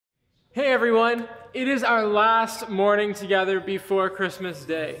Hey everyone! It is our last morning together before Christmas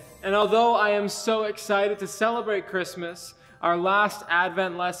Day. And although I am so excited to celebrate Christmas, our last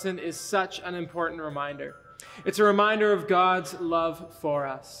Advent lesson is such an important reminder. It's a reminder of God's love for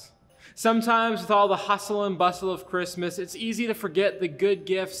us. Sometimes with all the hustle and bustle of Christmas, it's easy to forget the good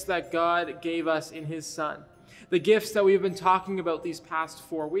gifts that God gave us in His Son. The gifts that we've been talking about these past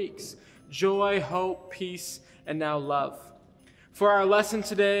 4 weeks. Joy, hope, peace, and now love. For our lesson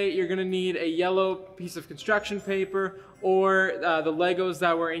today, you're going to need a yellow piece of construction paper or the Legos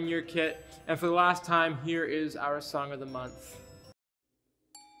that were in your kit. And for the last time, here is our song of the month.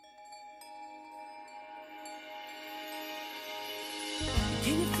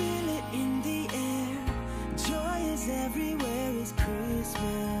 Can you feel it in the air? Joy is everywhere, it's Christmas.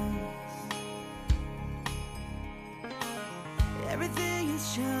 Everything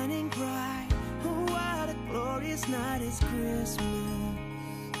is shining bright. Oh, what a glorious night, it's Christmas.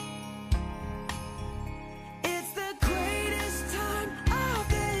 It's the greatest time of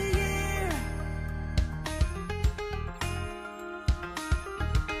the year.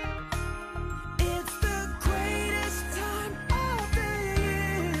 It's the greatest time of the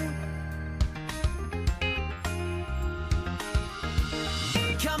year.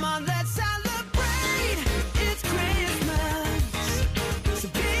 Come on, let's celebrate. It's Christmas. So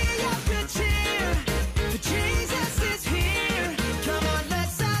be of good cheer. For Jesus is here. Come on,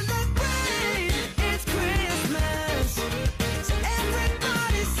 let's celebrate. It's Christmas. So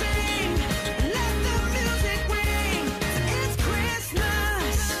everybody sing. Let the music ring. It's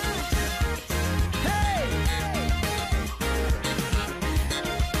Christmas. Hey!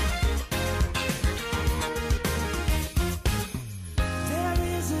 There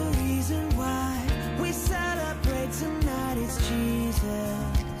is a reason why we celebrate tonight. It's Jesus.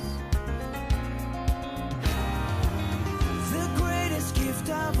 The greatest gift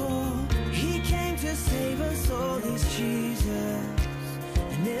of all. He came to save us all. He's Jesus.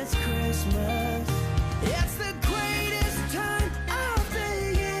 And it's Christmas. It's the greatest time of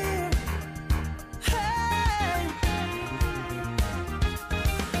the year. Hey!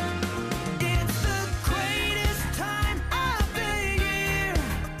 It's the greatest time of the year.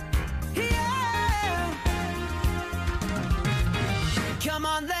 Yeah! Come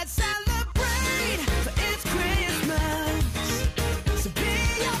on, let's celebrate. For it's Christmas. So be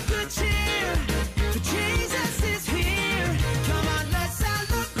of good cheer. For Jesus is here. Come on, let's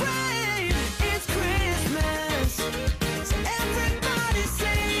celebrate. It's Christmas. So everybody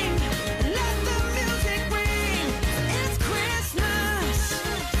sing. Let the music ring. It's Christmas.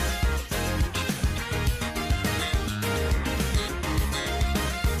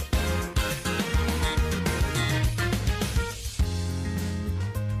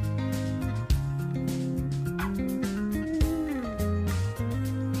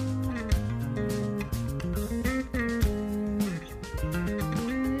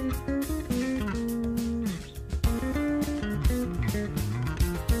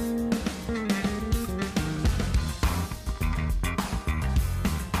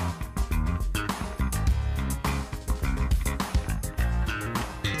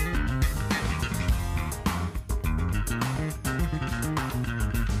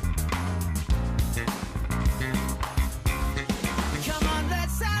 Come on,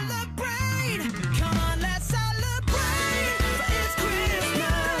 let's celebrate. Come on, let's celebrate. For it's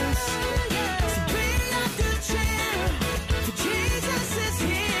Christmas. So be of good cheer. For Jesus is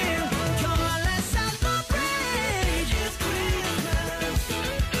here. Come on, let's celebrate. It's Christmas.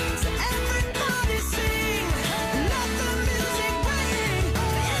 So everybody sing. Let the music ring.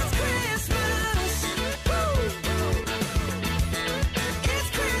 It's Christmas. Woo! It's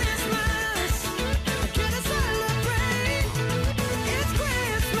Christmas. Gonna celebrate. It's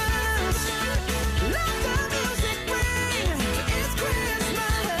Christmas. Let the music ring. It's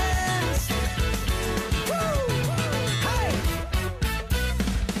Christmas. Woo! Hey!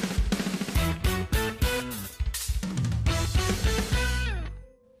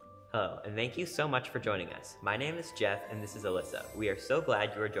 Hello, and thank you so much for joining us. My name is Jeff, and this is Alyssa. We are so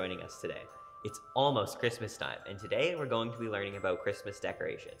glad you are joining us today. It's almost Christmas time, and today we're going to be learning about Christmas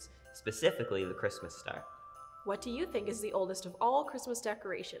decorations, specifically the Christmas star. What do you think is the oldest of all Christmas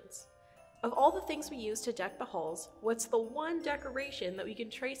decorations? Of all the things we use to deck the halls, what's the one decoration that we can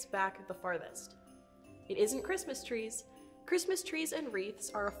trace back the farthest? It isn't Christmas trees. Christmas trees and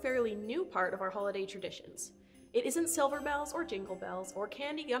wreaths are a fairly new part of our holiday traditions. It isn't silver bells or jingle bells or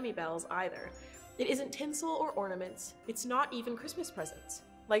candy gummy bells either. It isn't tinsel or ornaments. It's not even Christmas presents,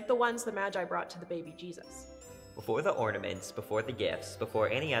 like the ones the Magi brought to the baby Jesus. Before the ornaments, before the gifts, before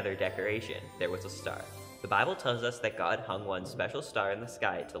any other decoration, there was a star. The Bible tells us that God hung one special star in the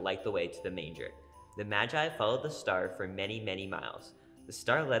sky to light the way to the manger. The Magi followed the star for many, many miles. The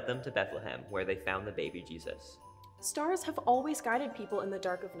star led them to Bethlehem, where they found the baby Jesus. Stars have always guided people in the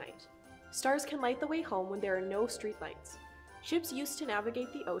dark of night. Stars can light the way home when there are no streetlights. Ships used to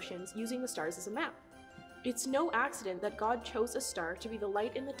navigate the oceans using the stars as a map. It's no accident that God chose a star to be the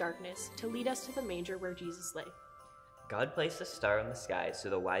light in the darkness to lead us to the manger where Jesus lay. God placed a star in the sky so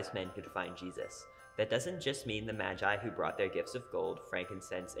the wise men could find Jesus. That doesn't just mean the Magi who brought their gifts of gold,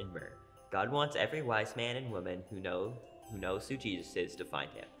 frankincense, and myrrh. God wants every wise man and woman who knows who Jesus is to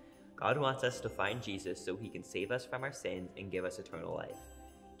find him. God wants us to find Jesus so he can save us from our sins and give us eternal life.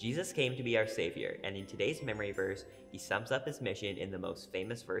 Jesus came to be our Savior, and in today's memory verse, he sums up his mission in the most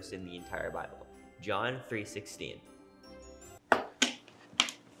famous verse in the entire Bible, John 3:16.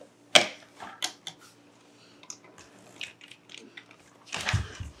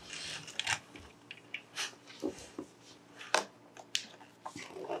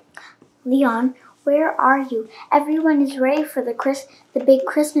 Leon, where are you? Everyone is ready for the big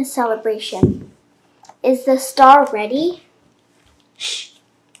Christmas celebration. Is the star ready? Shh.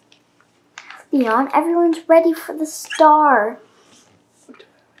 Leon, everyone's ready for the star. What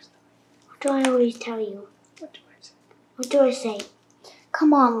do I always tell you? What do I say?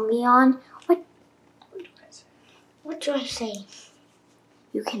 Come on, Leon. What do I say?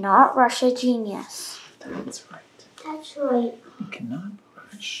 You cannot rush a genius. That's right. That's right. You cannot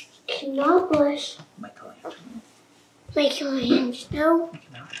rush Cannot rush Michelangelo. Michelangelo. You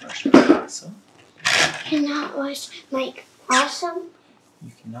cannot rush Picasso. Cannot rush Mike Awesome.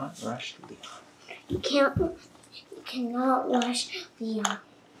 You cannot rush Leon. You cannot rush Leon.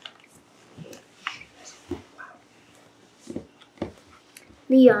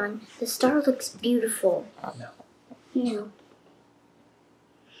 Leon, the star looks beautiful. No. No.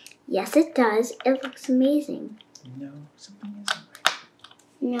 Yes, it does. It looks amazing. No, something isn't right.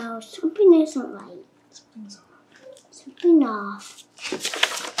 No, something isn't right. Something's off. Something off.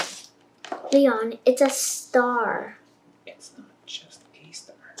 Leon, it's a star. It's not just a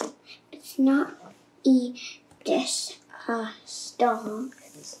star. It's not just a star.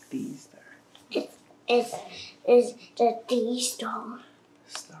 It is the star. It's the D star.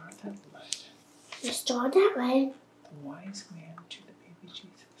 The star that led The star that led the wise man to the baby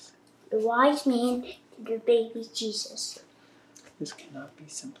Jesus. the wise man to the baby Jesus. This cannot be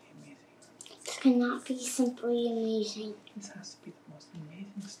simply amazing. This cannot be simply amazing. This has to be the most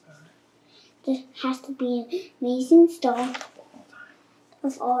amazing star This has to be an amazing star of all time.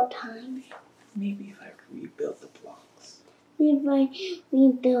 of all time. Maybe if I rebuild the blocks We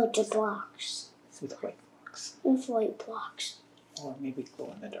build the blocks with white blocks. with white blocks. Or maybe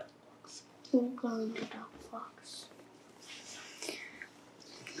glow in the dark blocks. We go in the dark blocks.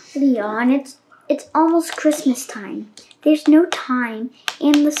 Leon, it's almost Christmas time. There's no time,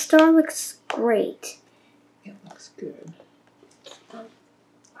 and the star looks great. It looks good.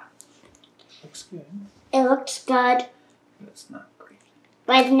 Looks good, It looks good, but it's not great.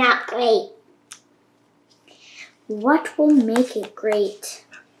 but not great. What will make it great?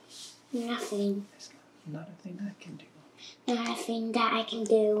 Nothing. There's not a thing I can do. Nothing that I can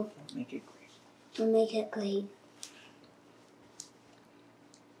do Will make it great. will make it great.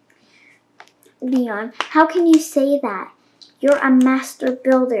 Leon, how can you say that? You're a master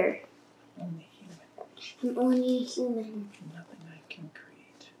builder. Only human. I'm only a human. Nothing I can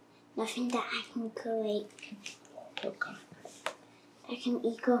create Nothing that I can create can equal what God created. that can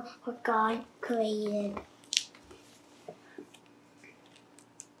equal what God created.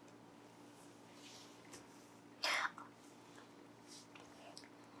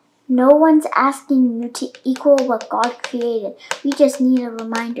 No one's asking you to equal what God created. We just need a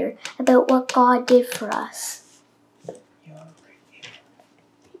reminder about what God did for us. You are great.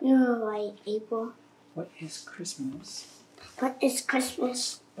 You're right, April. What is Christmas What is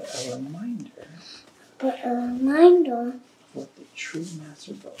Christmas? but a reminder But a reminder of what the true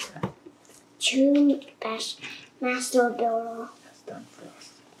master builder true best master builder has done for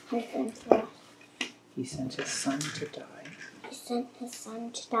us. has been for us. He sent his son to die He sent his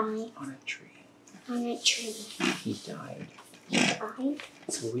son to die on a tree. on a tree. He died He died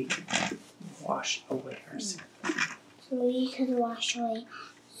so we could wash away our sin so we could wash away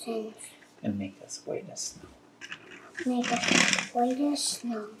sins, and make us white as snow. make us white as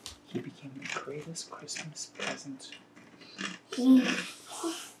snow. He became the greatest Christmas present He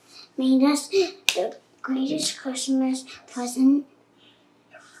made us the greatest Christmas present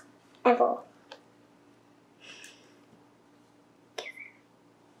ever.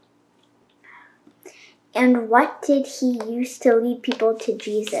 And what did he use to lead people to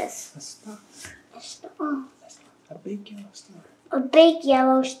Jesus? a star. A star. Oh, A big yellow star. a big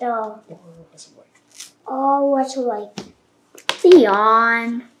yellow star. Or was it white? Oh, what's white?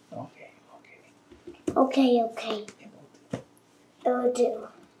 Leon. Okay. Okay, okay. It will do. It'll do.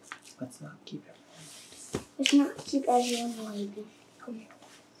 Let's not keep everyone waiting. Let's not keep everyone waiting.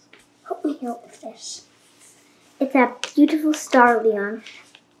 Help me out with this. It's a beautiful star, Leon.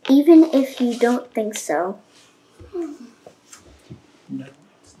 Even if you don't think so. No,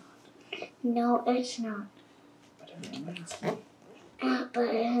 it's not. No, it's not. But it reminds me But it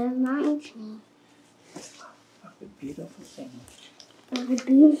reminds me of the beautiful thing of the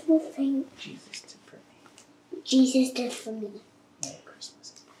beautiful thing Jesus did for me. Jesus did for me. Merry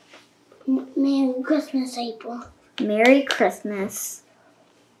Christmas. Merry Christmas, April. Merry Christmas.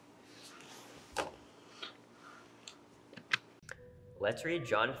 Let's read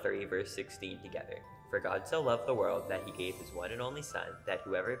John 3, verse 16 together. For God so loved the world that he gave his one and only Son, that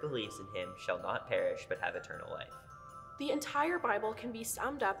whoever believes in him shall not perish but have eternal life. The entire Bible can be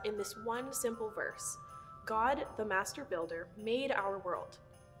summed up in this one simple verse. God, the master builder, made our world.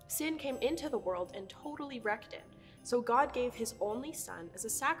 Sin came into the world and totally wrecked it, so God gave his only Son as a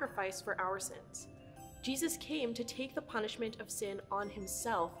sacrifice for our sins. Jesus came to take the punishment of sin on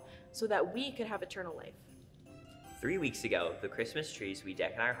himself so that we could have eternal life. 3 weeks ago, the Christmas trees we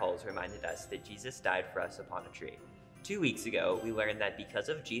deck in our halls reminded us that Jesus died for us upon a tree. 2 weeks ago, we learned that because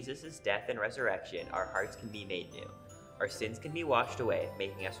of Jesus' death and resurrection, our hearts can be made new. Our sins can be washed away,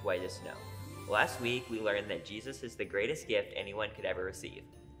 making us white as snow. Last week, we learned that Jesus is the greatest gift anyone could ever receive.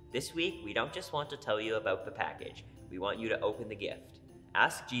 This week, we don't just want to tell you about the package, we want you to open the gift.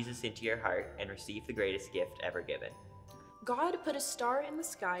 Ask Jesus into your heart and receive the greatest gift ever given. God put a star in the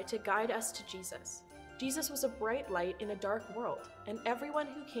sky to guide us to Jesus. Jesus was a bright light in a dark world, and everyone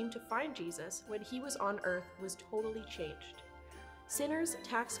who came to find Jesus when he was on earth was totally changed. Sinners,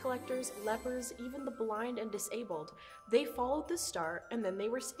 tax collectors, lepers, even the blind and disabled, they followed the star and then they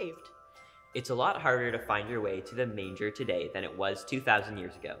were saved. It's a lot harder to find your way to the manger today than it was 2,000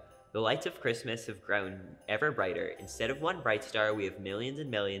 years ago. The lights of Christmas have grown ever brighter. Instead of one bright star, we have millions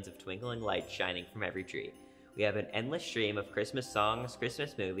and millions of twinkling lights shining from every tree. We have an endless stream of Christmas songs,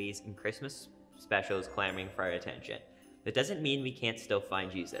 Christmas movies, and Christmas specials clamoring for our attention. That doesn't mean we can't still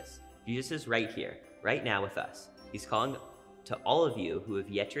find Jesus. Jesus is right here, right now with us. He's calling to all of you who have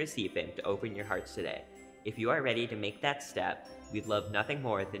yet to receive him to open your hearts today. If you are ready to make that step, we'd love nothing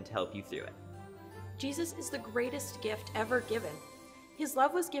more than to help you through it. Jesus is the greatest gift ever given. His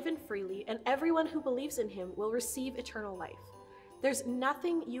love was given freely, and everyone who believes in him will receive eternal life. There's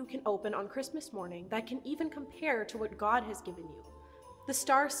nothing you can open on Christmas morning that can even compare to what God has given you. The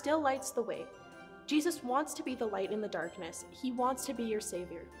star still lights the way. Jesus wants to be the light in the darkness. He wants to be your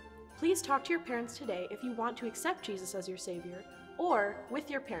Savior. Please talk to your parents today if you want to accept Jesus as your Savior, or, with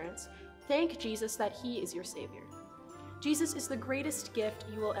your parents, thank Jesus that he is your Savior. Jesus is the greatest gift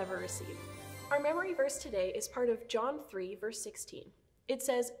you will ever receive. Our memory verse today is part of John 3, verse 16. It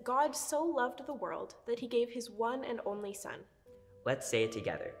says, God so loved the world that he gave his one and only Son. Let's say it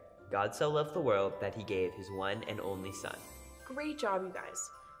together. God so loved the world that he gave his one and only Son. Great job, you guys.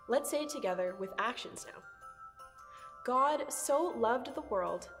 Let's say it together with actions now. God so loved the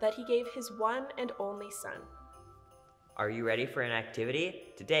world that he gave his one and only Son. Are you ready for an activity?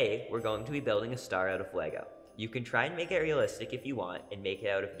 Today, we're going to be building a star out of Lego. You can try and make it realistic if you want and make it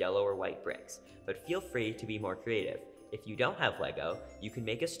out of yellow or white bricks, but feel free to be more creative. If you don't have Lego, you can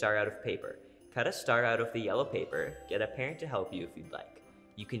make a star out of paper. Cut a star out of the yellow paper, get a parent to help you if you'd like.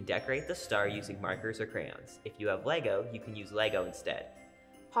 You can decorate the star using markers or crayons. If you have Lego, you can use Lego instead.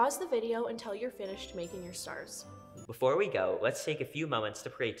 Pause the video until you're finished making your stars. Before we go, let's take a few moments to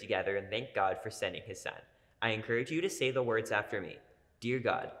pray together and thank God for sending his Son. I encourage you to say the words after me. Dear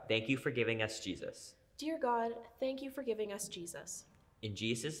God, thank you for giving us Jesus. Dear God, thank you for giving us Jesus. In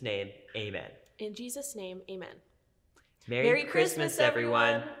Jesus' name, amen. In Jesus' name, amen. Merry Christmas,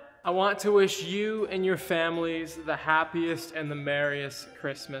 everyone! I want to wish you and your families the happiest and the merriest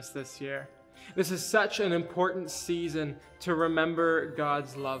Christmas this year. This is such an important season to remember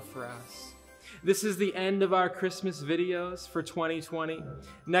God's love for us. This is the end of our Christmas videos for 2020.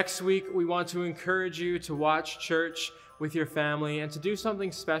 Next week, we want to encourage you to watch church with your family and to do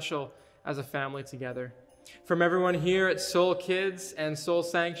something special as a family together. From everyone here at Soul Kids and Soul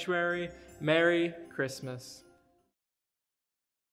Sanctuary, Merry Christmas.